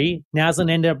injury,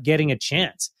 Naslund ended up getting a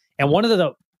chance. And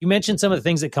you mentioned some of the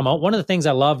things that come out. One of the things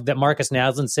I love that Marcus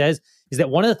Naslund says is that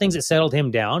one of the things that settled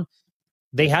him down,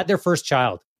 they had their first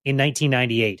child in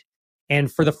 1998. And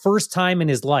for the first time in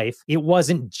his life, it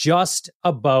wasn't just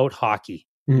about hockey.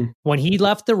 When he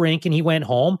left the rink and he went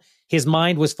home, his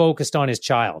mind was focused on his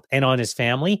child and on his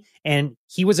family. And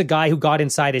he was a guy who got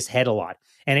inside his head a lot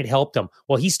and it helped him.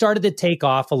 Well, he started to take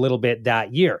off a little bit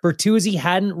that year. Bertuzzi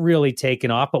hadn't really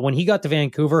taken off, but when he got to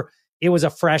Vancouver, it was a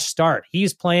fresh start.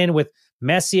 He's playing with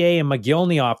Messier and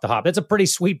McGillney off the hop. That's a pretty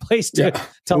sweet place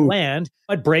to land,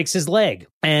 but breaks his leg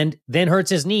and then hurts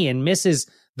his knee and misses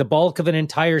the bulk of an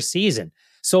entire season.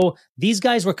 So these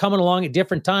guys were coming along at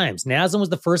different times. Naslund was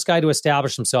the first guy to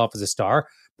establish himself as a star.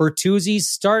 Bertuzzi's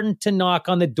starting to knock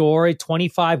on the door at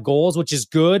 25 goals, which is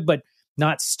good, but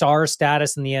not star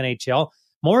status in the NHL.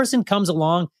 Morrison comes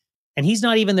along, and he's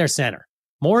not even their center.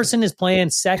 Morrison is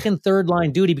playing second, third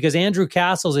line duty because Andrew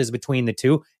Castles is between the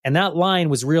two, and that line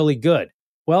was really good.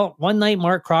 Well, one night,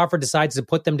 Mark Crawford decides to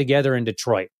put them together in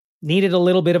Detroit. Needed a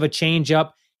little bit of a change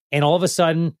up, and all of a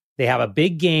sudden, they have a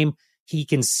big game. He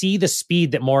can see the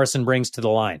speed that Morrison brings to the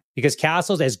line because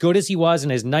Castles, as good as he was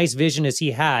and as nice vision as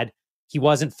he had, he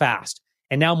wasn't fast.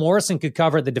 And now Morrison could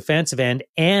cover at the defensive end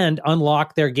and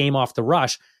unlock their game off the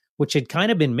rush, which had kind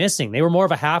of been missing. They were more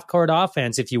of a half-court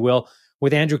offense, if you will,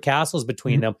 with Andrew Castles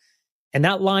between them. And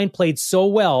that line played so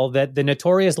well that the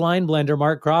notorious line blender,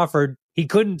 Mark Crawford, he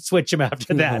couldn't switch him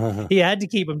after that. He had to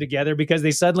keep them together because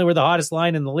they suddenly were the hottest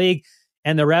line in the league.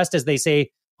 And the rest, as they say,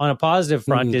 on a positive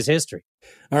front, is history.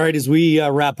 All right, as we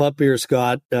wrap up here,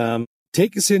 Scott,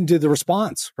 take us into the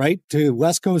response, right, to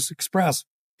West Coast Express.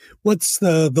 What's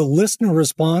the listener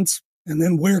response, and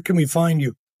then where can we find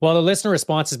you? Well, the listener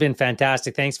response has been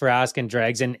fantastic. Thanks for asking,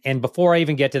 Dregs. And before I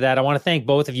even get to that, I want to thank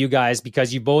both of you guys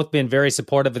because you've both been very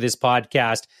supportive of this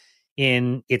podcast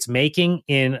in its making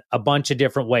in a bunch of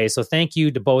different ways. So thank you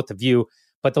to both of you.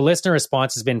 But the listener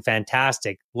response has been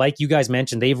fantastic. Like you guys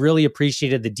mentioned, they've really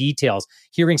appreciated the details,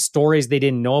 hearing stories they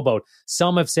didn't know about.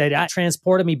 Some have said, that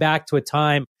transported me back to a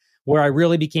time where I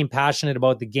really became passionate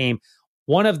about the game.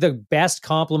 One of the best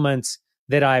compliments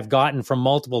that I've gotten from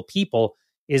multiple people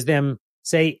is them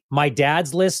say, my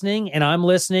dad's listening and I'm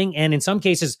listening. And in some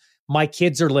cases, my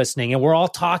kids are listening and we're all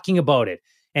talking about it.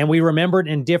 And we remember it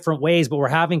in different ways, but we're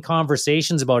having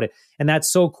conversations about it. And that's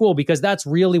so cool because that's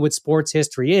really what sports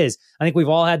history is. I think we've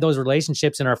all had those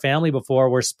relationships in our family before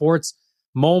where sports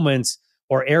moments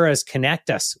or eras connect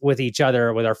us with each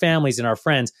other, with our families and our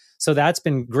friends. So that's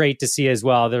been great to see as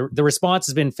well. The response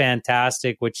has been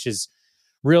fantastic, which has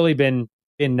really been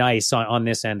nice on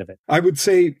this end of it. I would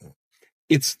say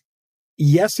it's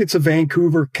a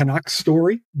Vancouver Canucks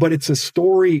story, but it's a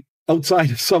story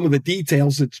outside of some of the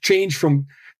details. It's changed from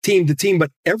team to team,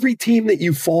 but every team that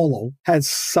you follow has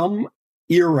some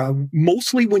era,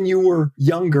 mostly when you were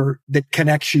younger, that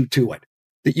connects you to it,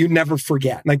 that you never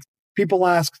forget. Like people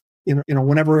ask,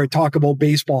 whenever I talk about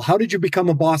baseball, how did you become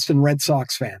a Boston Red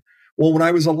Sox fan? Well, when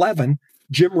I was 11,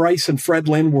 Jim Rice and Fred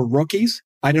Lynn were rookies.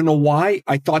 I don't know why.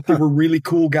 I thought they were really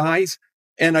cool guys.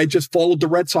 And I just followed the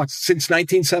Red Sox since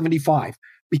 1975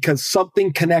 because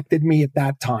something connected me at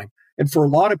that time. And for a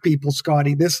lot of people,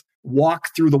 Scotty, this walk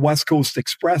through the West Coast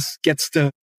Express gets to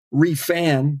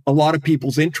refan a lot of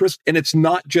people's interest. And it's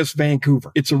not just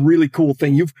Vancouver. It's a really cool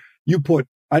thing. You put,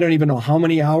 I don't even know how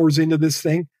many hours into this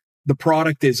thing. The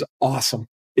product is awesome.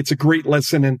 It's a great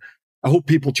listen, and I hope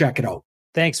people check it out.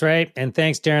 Thanks, Ray. And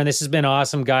thanks, Darren. This has been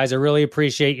awesome, guys. I really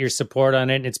appreciate your support on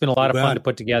it. It's been a lot of fun to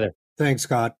put together. Thanks,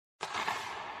 Scott.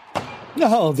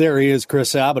 Oh, there he is.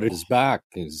 Chris Abbott is back.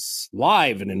 He's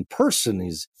live and in person.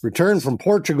 He's returned from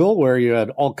Portugal, where you had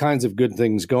all kinds of good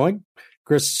things going.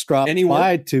 Chris dropped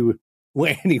by to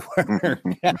anywhere.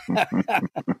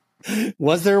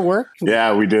 Was there work?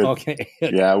 Yeah, we did. Okay.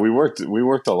 Yeah, we worked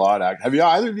a lot. Have you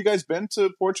either of you guys been to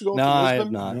Portugal? No, I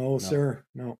have not. No, sir.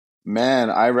 No. Man,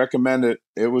 I recommend it.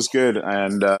 It was good,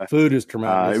 and food is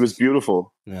tremendous. It was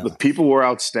beautiful. Yeah. The people were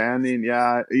outstanding.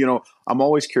 Yeah, I'm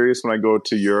always curious when I go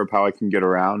to Europe how I can get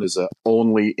around as a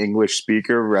only English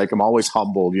speaker. Like, I'm always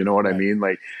humbled. You know what I mean?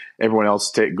 Like, everyone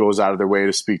else goes out of their way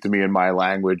to speak to me in my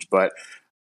language, but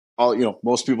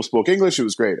most people spoke English. It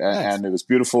was great, and it was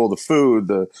beautiful. The food,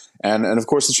 and of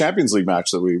course the Champions League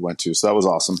match that we went to. So that was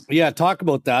awesome. Yeah, talk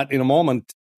about that in a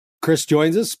moment. Chris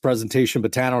joins us, presentation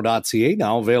Betano.ca,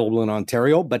 now available in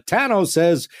Ontario. Betano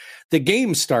says the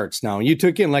game starts now. You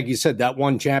took in, like you said, that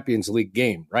one Champions League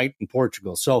game, right, in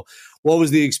Portugal. So what was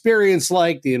the experience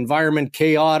like? The environment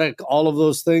chaotic, all of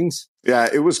those things? Yeah,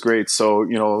 it was great. So,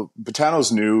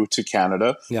 Betano's new to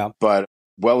Canada, but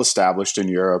well-established in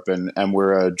Europe, and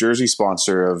we're a jersey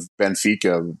sponsor of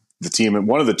Benfica, the team,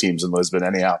 one of the teams in Lisbon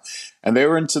anyhow. And they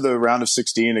were into the round of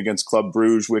 16 against Club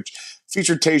Bruges, which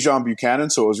featured Tejan Buchanan.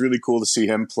 So it was really cool to see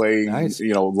him play,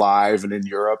 live and in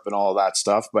Europe and all that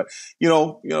stuff. But,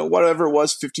 whatever it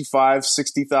was, 55,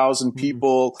 60,000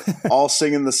 people all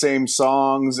singing the same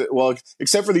songs. Well,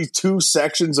 except for these two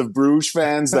sections of Bruges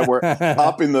fans that were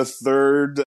up in the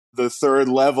third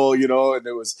level, and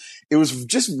it was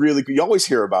just really good. You always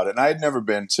hear about it. And I had never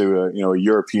been to a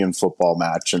European football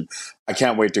match, and I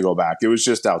can't wait to go back. It was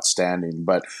just outstanding.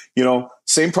 But,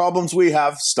 same problems we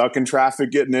have, stuck in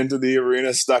traffic getting into the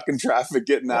arena, stuck in traffic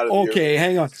getting out of the arena. Okay,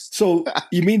 hang on. So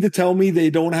you mean to tell me they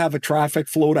don't have a traffic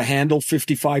flow to handle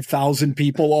 55,000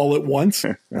 people all at once?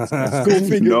 Go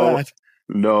figure that.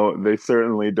 No, they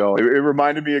certainly don't. It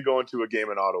reminded me of going to a game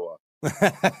in Ottawa.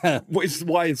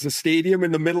 Why is the stadium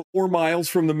in the middle, 4 miles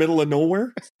from the middle of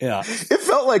nowhere? Yeah, it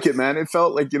felt like it, man. It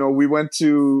felt like we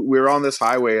were on this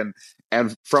highway,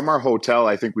 and from our hotel,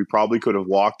 I think we probably could have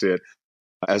walked it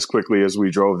as quickly as we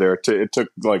drove there. It took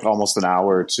like almost an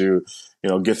hour to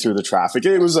get through the traffic.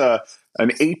 It was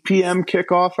an 8 p.m.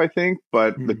 kickoff, I think,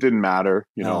 but it didn't matter.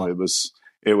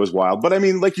 It was wild. But I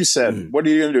mean, like you said, what are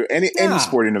you going to do? Any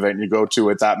sporting event you go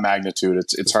to at that magnitude,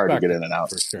 it's hard to get in and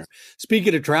out. For sure.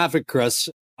 Speaking of traffic, Chris,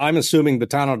 I'm assuming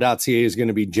Betano.ca is going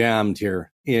to be jammed here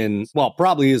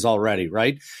probably is already,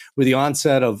 right? With the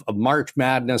onset of March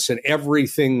Madness and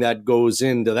everything that goes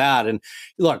into that. And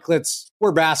look,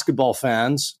 we're basketball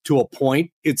fans to a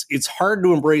point. It's hard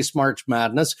to embrace March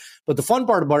Madness, but the fun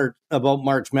part about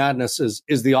March Madness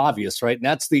is the obvious, right? And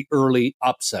that's the early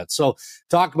upset. So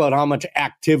talk about how much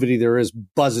activity there is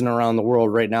buzzing around the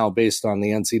world right now based on the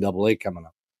NCAA coming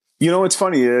up. It's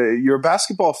funny. You're a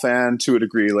basketball fan to a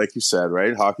degree, like you said,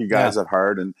 right? Hockey guys at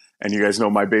heart, and you guys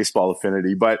know my baseball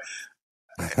affinity. But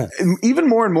even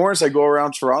more and more as I go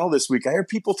around Toronto this week, I hear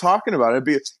people talking about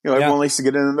it. Everyone likes to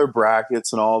get in their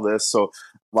brackets and all this. So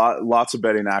lots of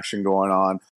betting action going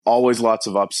on. Always lots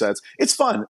of upsets. It's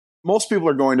fun. Most people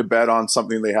are going to bet on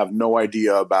something they have no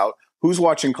idea about. Who's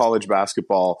watching college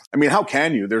basketball? I mean, how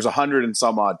can you? There's 100 and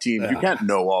some odd teams. You can't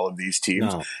know all of these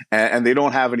teams, and they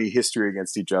don't have any history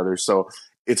against each other. So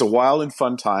it's a wild and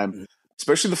fun time,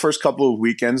 especially the first couple of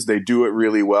weekends. They do it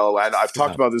really well. And I've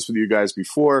talked about this with you guys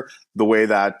before, the way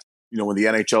that, when the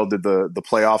NHL did the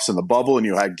playoffs in the bubble and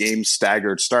you had games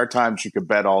staggered start times, you could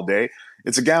bet all day.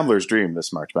 It's a gambler's dream,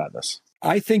 this March Madness.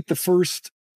 I think the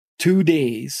first 2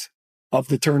 days of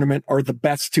the tournament are the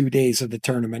best 2 days of the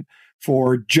tournament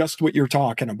for just what you're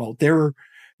talking about. There are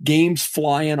games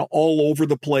flying all over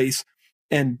the place.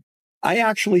 And I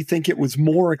actually think it was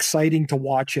more exciting to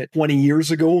watch it 20 years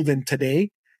ago than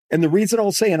today. And the reason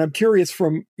I'll say, and I'm curious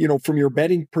from your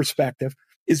betting perspective,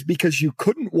 is because you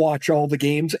couldn't watch all the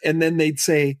games and then they'd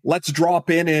say, let's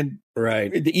drop in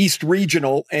the East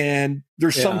Regional, and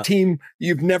there's some team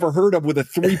you've never heard of with a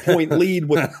 3-point lead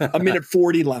with a minute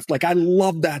 40 left. Like, I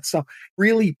love that stuff.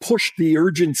 Really pushed the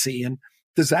urgency. And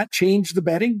does that change the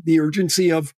betting? The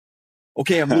urgency of,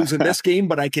 okay, I'm losing this game,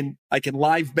 but I can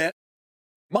live bet.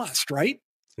 Must, right?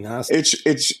 Yeah.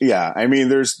 I mean,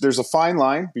 there's a fine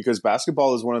line, because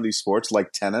basketball is one of these sports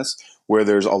like tennis where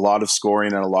there's a lot of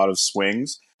scoring and a lot of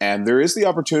swings. And there is the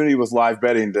opportunity with live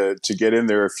betting to get in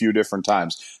there a few different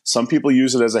times. Some people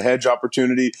use it as a hedge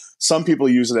opportunity. Some people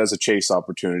use it as a chase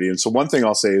opportunity. And so one thing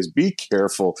I'll say is be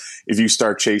careful if you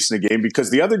start chasing a game,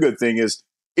 because the other good thing is,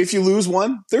 if you lose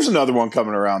one, there's another one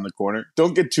coming around the corner.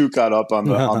 Don't get too caught up on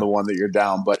the one that you're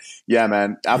down. But yeah,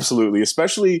 man, absolutely.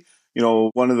 Especially,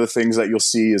 one of the things that you'll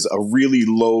see is a really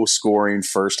low scoring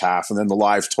first half, and then the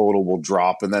live total will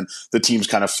drop, and then the teams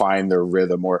kind of find their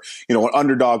rhythm. Or, an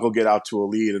underdog will get out to a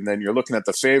lead, and then you're looking at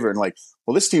the favorite and like,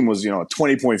 well, this team was, a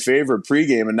 20-point favorite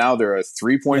pregame, and now they're a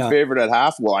 3-point favorite at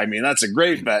half. Well, I mean, that's a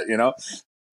great bet,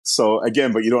 So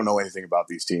again, but you don't know anything about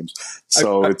these teams.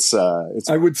 So it's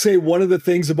I would say one of the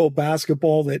things about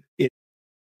basketball that it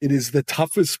is the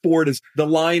toughest sport is the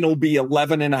line will be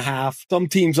 11.5. Some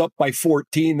teams up by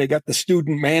 14. They got the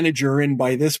student manager in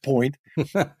by this point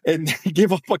and they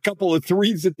give up a couple of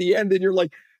threes at the end. And you're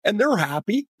like, and they're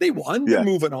happy. They won. They're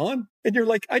moving on. And you're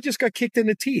like, I just got kicked in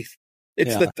the teeth.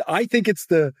 I think it's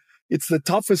the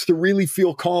toughest to really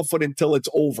feel confident until it's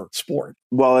over sport.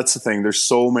 Well, that's the thing. There's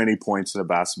so many points in a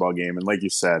basketball game. And like you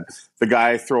said, the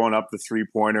guy throwing up the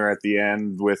 3-pointer at the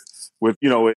end with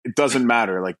it doesn't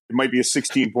matter. Like, it might be a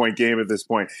 16-point game at this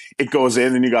point. It goes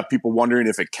in and you got people wondering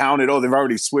if it counted. Oh, they've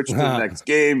already switched to the next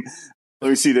game. Let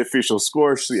me see the official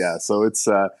score. So, so it's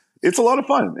a lot of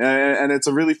fun. And it's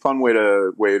a really fun way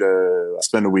to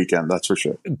spend a weekend. That's for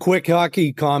sure. Quick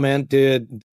hockey comment.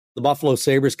 Did the Buffalo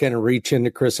Sabres kind of reach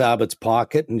into Chris Abbott's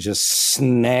pocket and just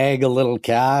snag a little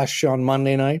cash on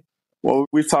Monday night? Well,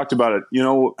 we've talked about it.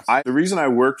 The reason I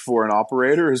work for an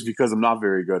operator is because I'm not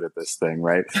very good at this thing,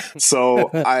 right?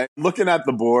 So I'm looking at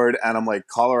the board and I'm like,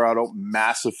 Colorado,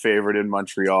 massive favorite in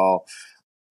Montreal.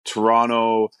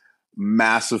 Toronto,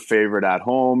 massive favorite at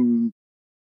home.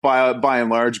 By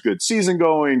and large, good season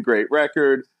going, great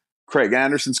record. Craig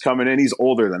Anderson's coming in. He's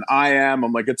older than I am.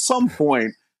 I'm like, at some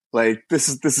point, like, this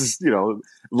is,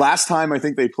 last time I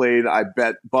think they played, I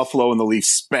bet Buffalo and the Leafs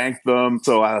spanked them.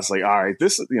 So I was like, all right,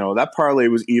 this, that parlay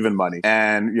was even money.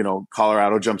 And,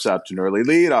 Colorado jumps out to an early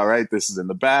lead. All right, this is in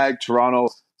the bag. Toronto,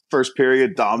 first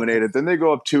period, dominated. Then they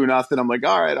go up 2-0. I'm like,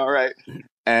 all right.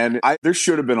 And there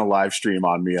should have been a live stream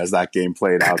on me as that game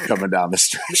played out coming down the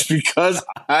stretch because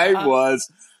I was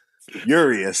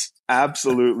furious,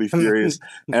 absolutely furious.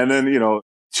 And then,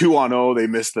 2-0, they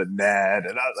missed the net.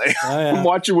 And I was like, I'm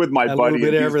watching with my buddy. A little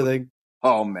bit of everything.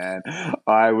 Oh, man.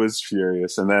 I was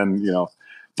furious. And then,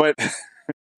 but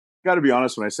got to be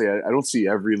honest when I say I don't see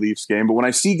every Leafs game. But when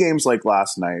I see games like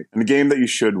last night and the game that you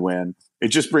should win, it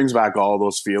just brings back all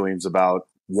those feelings about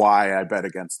why I bet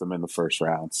against them in the first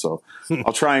round. So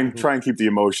I'll try and keep the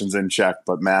emotions in check.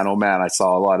 But man, oh, man, I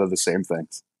saw a lot of the same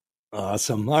things.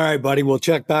 Awesome. All right, buddy. We'll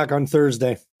check back on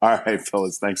Thursday. All right,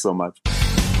 fellas. Thanks so much.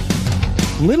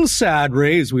 Little sad,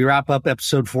 Ray, as we wrap up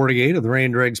episode 48 of the Ray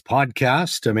and Dregs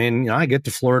podcast. I mean, I get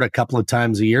to Florida a couple of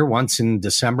times a year, once in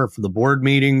December for the board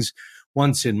meetings,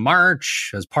 once in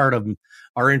March as part of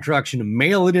our introduction to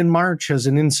Mail It in March as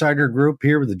an insider group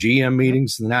here with the GM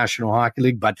meetings in the National Hockey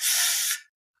League, but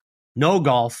no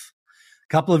golf.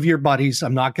 A couple of your buddies,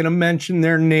 I'm not going to mention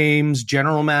their names,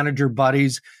 general manager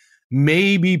buddies,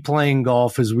 may be playing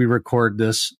golf as we record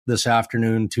this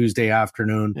afternoon, Tuesday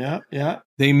afternoon. Yeah.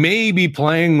 They may be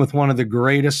playing with one of the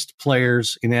greatest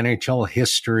players in NHL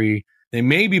history. They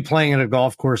may be playing at a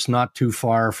golf course not too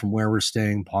far from where we're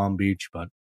staying, Palm Beach, but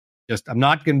I'm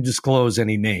not going to disclose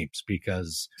any names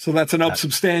because... So that's an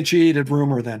unsubstantiated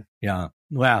rumor then? Yeah.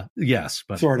 Well, yes,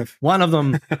 but sort of. One of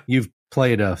them you've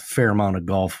played a fair amount of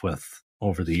golf with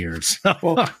over the years.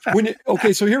 Well,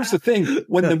 so here's the thing.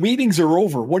 When the meetings are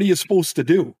over, what are you supposed to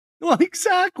do? Well,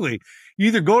 exactly. You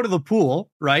either go to the pool,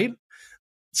 right?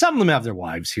 Some of them have their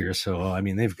wives here. So, I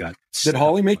mean, they've got... Did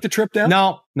Holly make the trip down?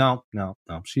 No.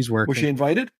 She's working. Was she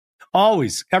invited?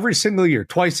 Always. Every single year.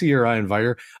 Twice a year I invite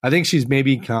her. I think she's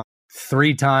maybe come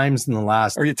 3 times in the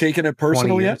last... Are you taking it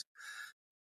personal yet?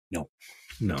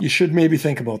 No. You should maybe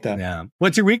think about that. Yeah.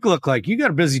 What's your week look like? You got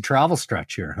a busy travel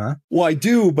stretch here, huh? Well, I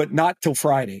do, but not till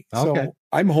Friday. Okay. So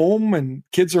I'm home and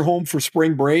kids are home for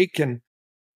spring break and,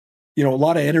 a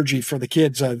lot of energy for the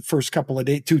kids. First couple of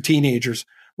days, 2 teenagers,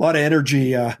 a lot of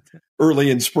energy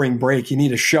early in spring break. You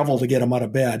need a shovel to get them out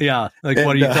of bed. Yeah. What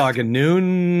are you talking?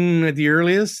 Noon at the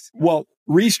earliest? Well,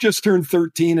 Reese just turned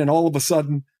 13 and all of a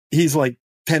sudden he's like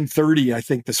 10:30, I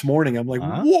think, this morning. I'm like,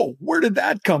 whoa, where did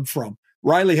that come from?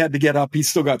 Riley had to get up. He's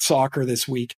still got soccer this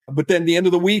week. But then the end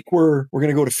of the week, we're going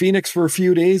to go to Phoenix for a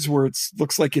few days where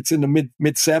looks like it's in the mid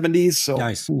 70s. So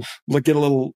nice. Look, get a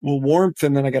little warmth.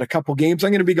 And then I got a couple games.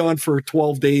 I'm going to be gone for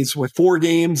 12 days with 4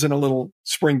 games and a little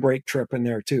spring break trip in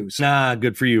there too. So.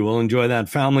 Good for you. We'll enjoy that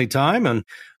family time. And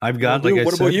I've got,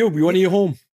 what about you? When are you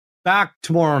home? Back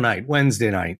tomorrow night,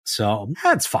 Wednesday night. So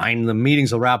that's fine. The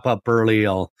meetings will wrap up early.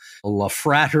 I'll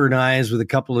fraternize with a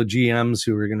couple of GMs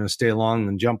who are going to stay along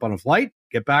and jump on a flight.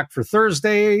 Get back for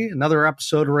Thursday, another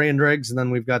episode of Ray and Dregs. And then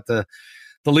we've got the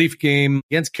Leaf game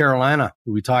against Carolina,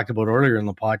 who we talked about earlier in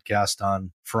the podcast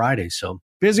on Friday. So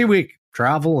busy week.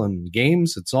 travel and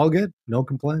games. It's all good. No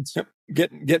complaints. Yep.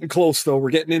 Getting close, though. We're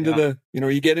getting into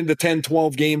you get into 10,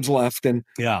 12 games left, and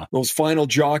those final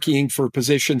jockeying for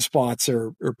position spots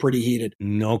are pretty heated.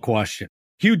 No question.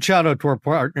 Huge shout out to our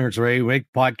partners, Ray, who make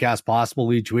podcast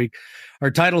possible each week.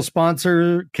 Our title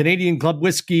sponsor, Canadian Club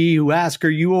Whiskey, who ask, are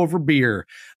you over beer?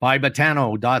 By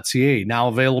Botano.ca, now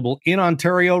available in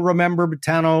Ontario. Remember,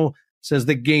 Botano says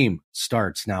the game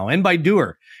starts now. And by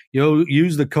Doer, you'll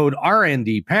use the code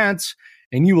RNDPants,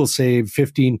 and you will save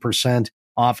 15%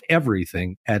 off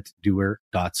everything at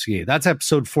Doer.ca. That's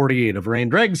episode 48 of Rain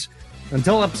Dregs.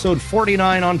 Until episode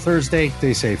 49 on Thursday,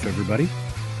 stay safe, everybody.